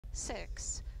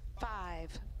6,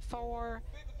 5, 4,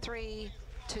 3,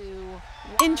 2, 1.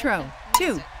 Intro,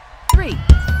 2, 3,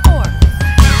 4.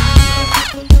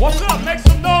 What's up? Make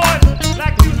some noise.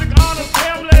 Black Music Honor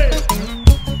family.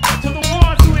 To the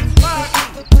ones who inspire me.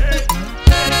 Hey,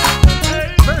 hey,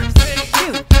 hey. Verse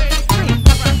 2, 3,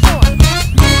 4.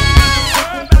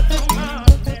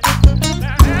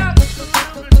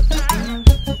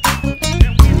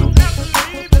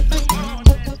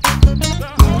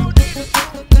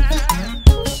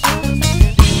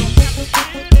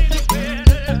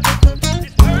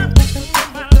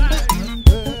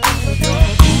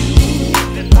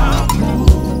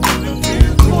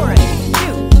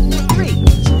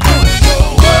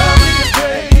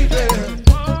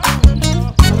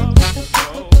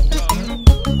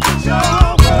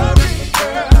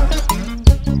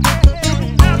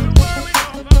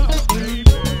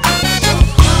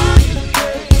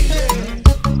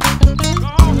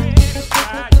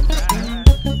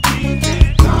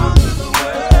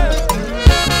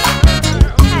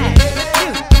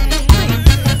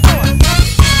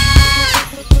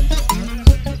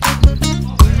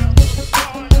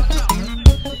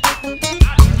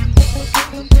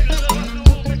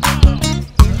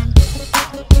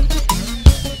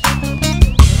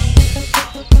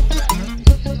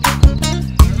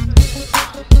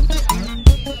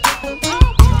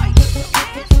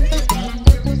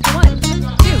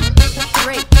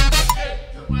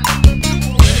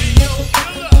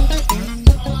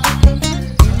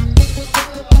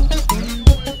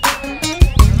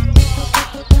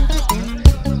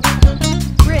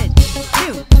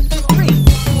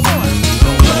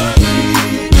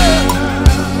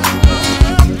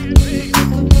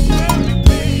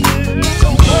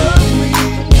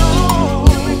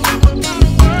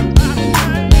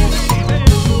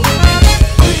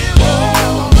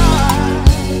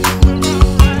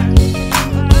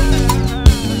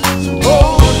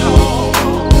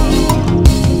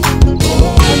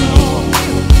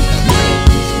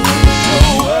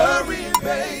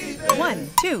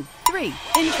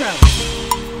 Intro.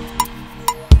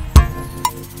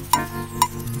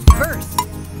 Verse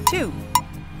 2,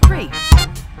 3,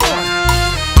 4.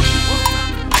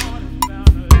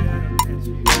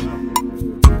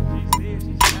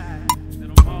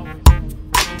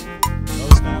 No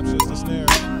snaps, just a snare.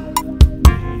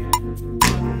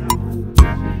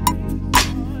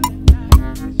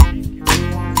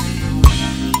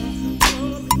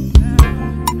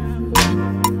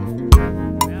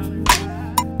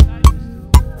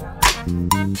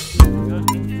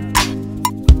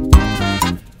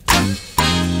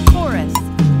 Chorus.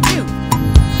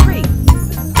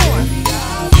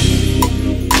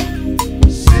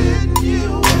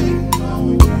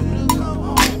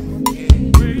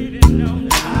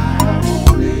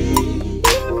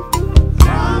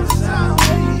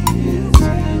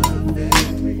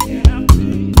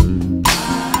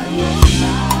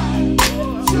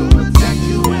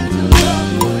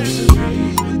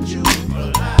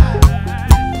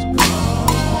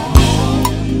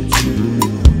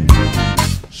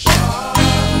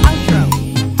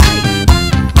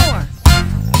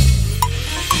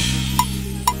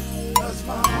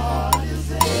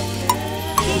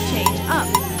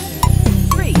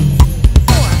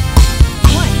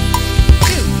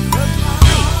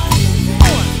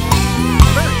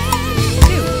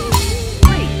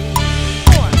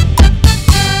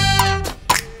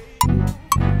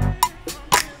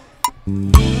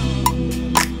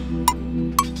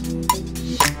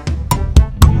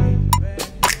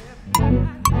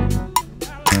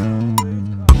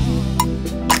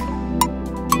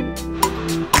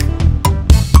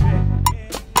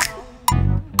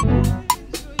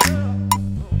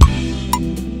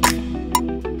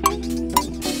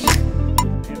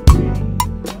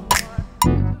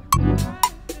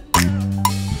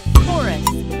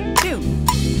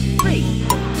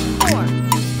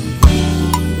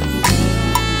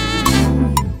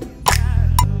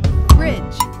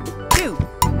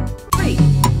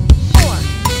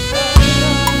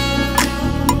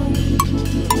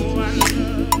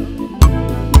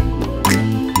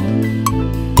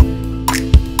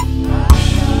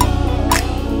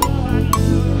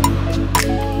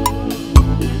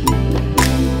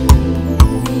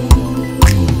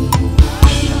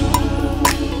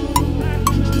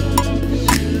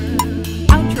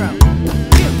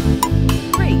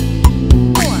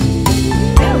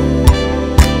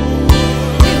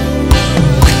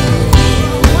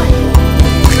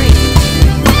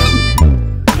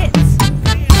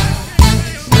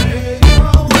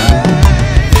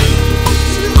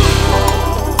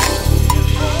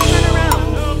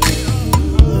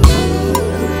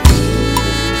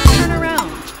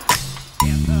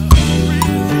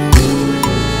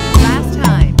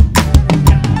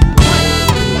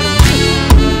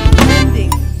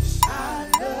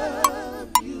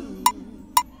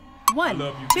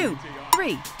 2,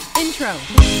 3, intro.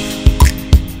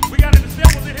 We got the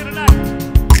samples in here tonight.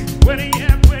 Where they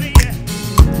at? Where they at?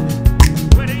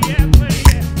 Where they at? Where they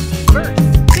at? Verse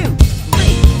 2,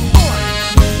 3, 4.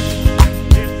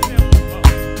 It's simple.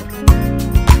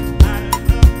 I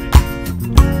love it.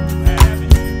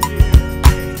 Having you here.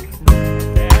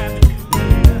 Having you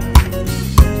here.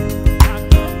 I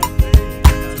love it.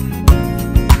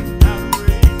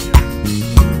 Outrageous.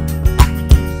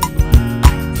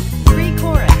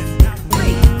 Pre-chorus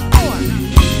 3, 4. Chorus 3, 4.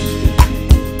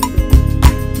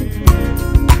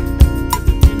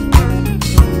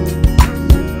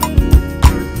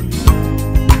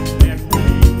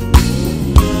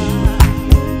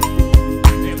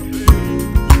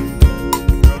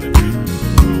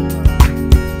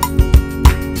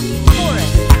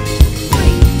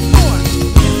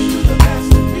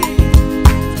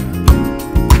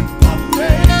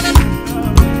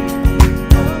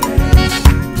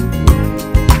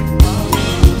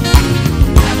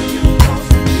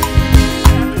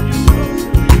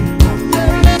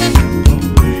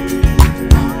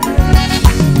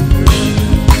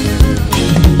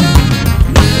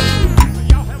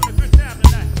 Y'all having a good time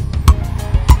tonight?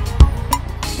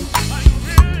 Are you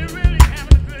really, really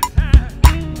having a good time?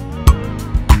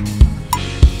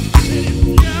 If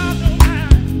y'all don't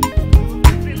mind,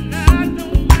 then I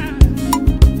don't mind.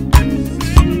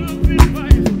 Sing a little bit for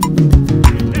you.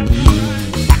 That's all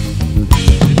right.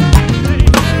 Say,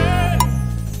 hey,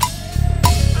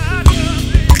 I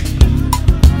love it.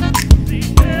 See,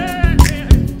 hey,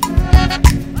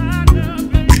 I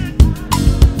love it.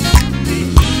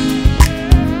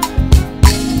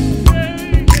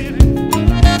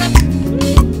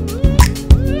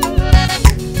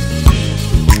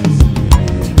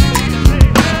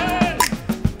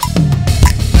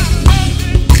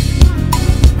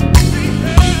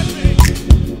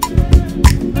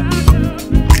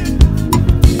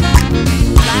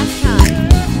 Last time.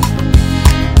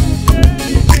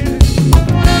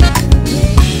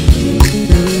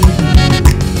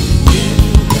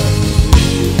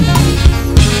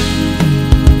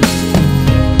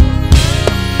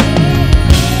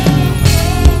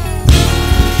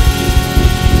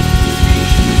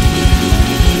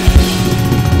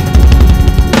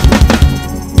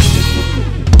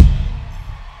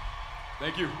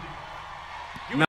 Thank you.